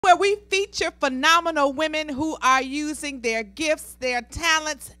where we feature phenomenal women who are using their gifts, their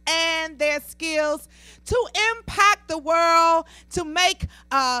talents, and their skills to impact the world, to make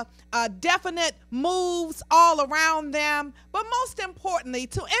definite moves all around them, but most importantly,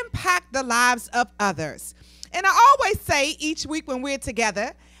 to impact the lives of others. And I always say each week when we're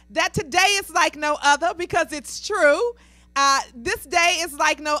together that today is like no other, because it's true. This day is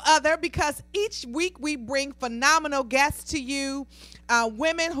like no other because each week we bring phenomenal guests to you,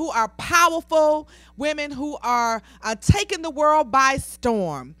 women who are powerful, women who are taking the world by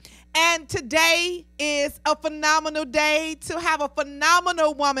storm. And today is a phenomenal day to have a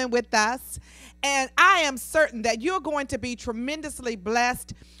phenomenal woman with us. And I am certain that you're going to be tremendously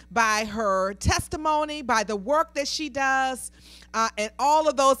blessed by her testimony, by the work that she does, and all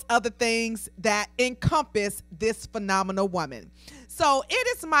of those other things that encompass this phenomenal woman. So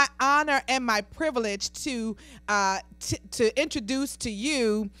it is my honor and my privilege to introduce to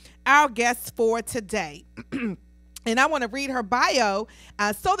you our guest for today. And I want to read her bio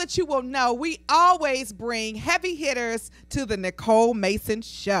so that you will know we always bring heavy hitters to the Nicole Mason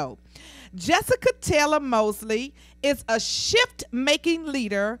Show. Jessica Taylor-Mosley is a shift-making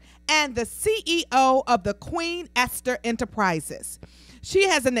leader and the CEO of the Queen Esther Enterprises. She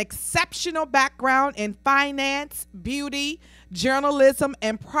has an exceptional background in finance, beauty, journalism,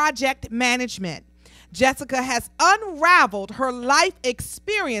 and project management. Jessica has unraveled her life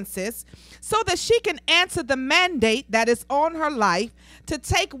experiences so that she can answer the mandate that is on her life to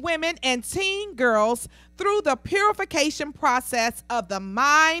take women and teen girls through the purification process of the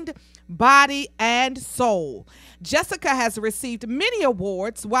mind, body, and soul. Jessica has received many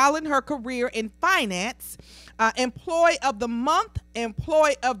awards while in her career in finance, Employee of the Month,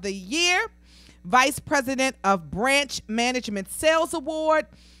 Employee of the Year, Vice President of Branch Management Sales Award,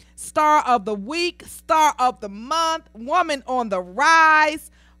 Star of the Week, Star of the Month, Woman on the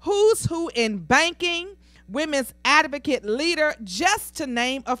Rise, Who's Who in Banking, Women's Advocate Leader, just to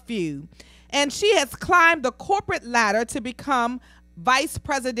name a few. And she has climbed the corporate ladder to become Vice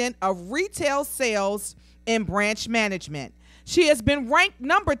President of Retail Sales and Branch Management. She has been ranked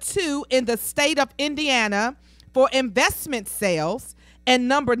number 2 in the state of Indiana for investment sales and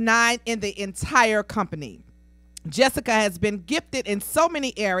number 9 in the entire company. Jessica has been gifted in so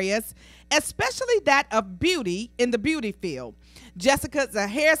many areas, especially that of beauty in the beauty field. Jessica is a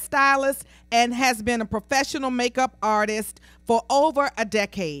hairstylist and has been a professional makeup artist for over a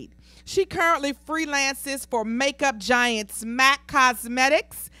decade. She currently freelances for makeup giants MAC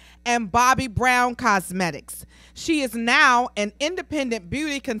Cosmetics and Bobbi Brown Cosmetics. She is now an independent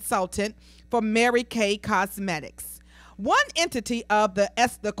beauty consultant for Mary Kay Cosmetics. One entity of the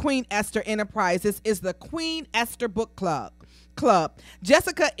Queen Esther Enterprises is the Queen Esther Book Club.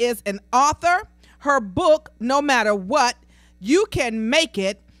 Jessica is an author. Her book, No Matter What, You Can Make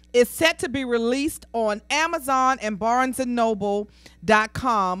It, is set to be released on Amazon and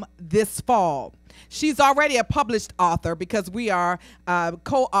BarnesandNoble.com this fall. She's already a published author because we are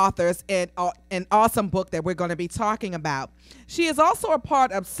co-authors in an awesome book that we're going to be talking about. She is also a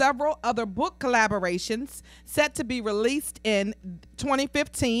part of several other book collaborations set to be released in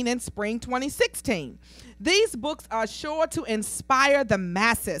 2015 and spring 2016. These books are sure to inspire the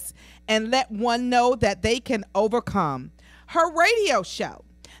masses and let one know that they can overcome. Her radio show,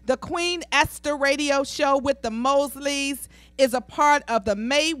 the Queen Esther Radio Show with the Mosleys, is a part of the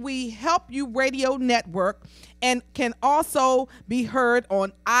May We Help You radio network and can also be heard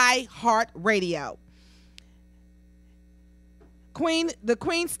on iHeartRadio. The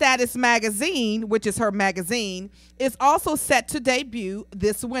Queen Status magazine, which is her magazine, is also set to debut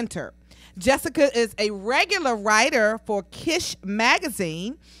this winter. Jessica is a regular writer for Kish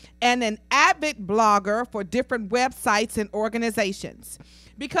magazine and an avid blogger for different websites and organizations.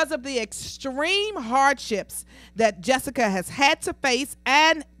 Because of the extreme hardships that Jessica has had to face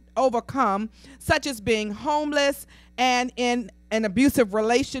and overcome, such as being homeless and in an abusive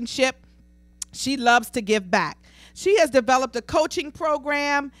relationship, she loves to give back. She has developed a coaching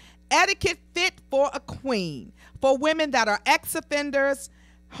program, Etiquette Fit for a Queen, for women that are ex-offenders,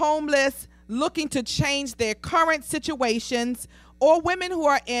 homeless, looking to change their current situations, or women who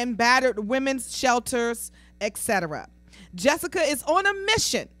are in battered women's shelters, etc. Jessica is on a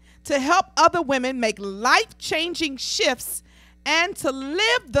mission to help other women make life-changing shifts and to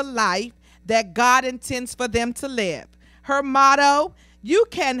live the life that God intends for them to live. Her motto, you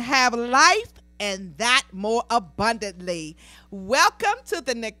can have life and that more abundantly. Welcome to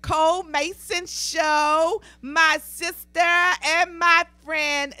the Nicole Mason Show, my sister and my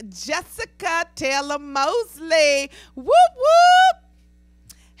friend, Jessica Taylor-Mosley. Whoop, whoop.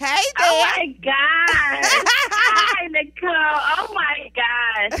 Hey there. Oh my gosh. Hi, Nicole. Oh my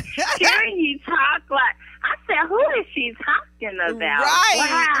gosh. Hearing you talk like, I said, who is she talking about? Right.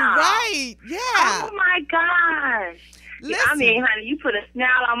 Wow. Right. Yeah. Oh my gosh. Listen. I mean, honey, you put a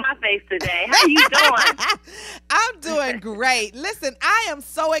smile on my face today. How you doing? I'm doing great. Listen, I am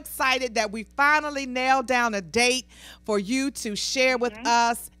so excited that we finally nailed down a date for you to share with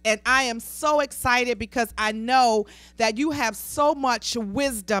us. And I am so excited because I know that you have so much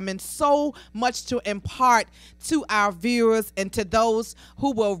wisdom and so much to impart to our viewers and to those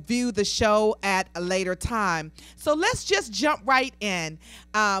who will view the show at a later time. So let's just jump right in.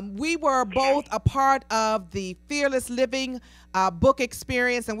 We were both a part of the Fearless Living book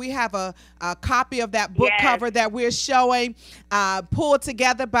experience, and we have a copy of that book cover that we're showing, pulled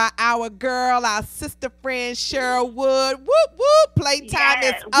together by our girl, our sister friend Cheryl Wood. Whoop whoop! Playtime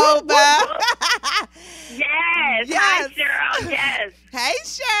is over. Whoop, whoop. Yes. Hi, Cheryl. Yes. Hey,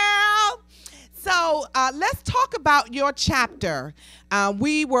 Cheryl. So let's talk about your chapter.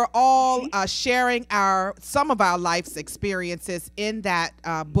 We were all sharing some of our life's experiences in that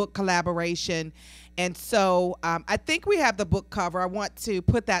book collaboration. And so I think we have the book cover. I want to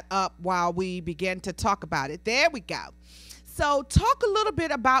put that up while we begin to talk about it. There we go. So talk a little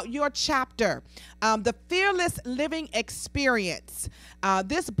bit about your chapter, the Fearless Living Experience.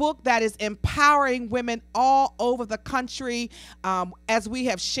 This book that is empowering women all over the country as we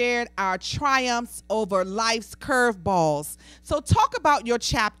have shared our triumphs over life's curveballs. So talk about your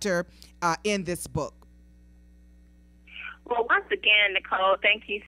chapter in this book. Well, once again, Nicole, thank you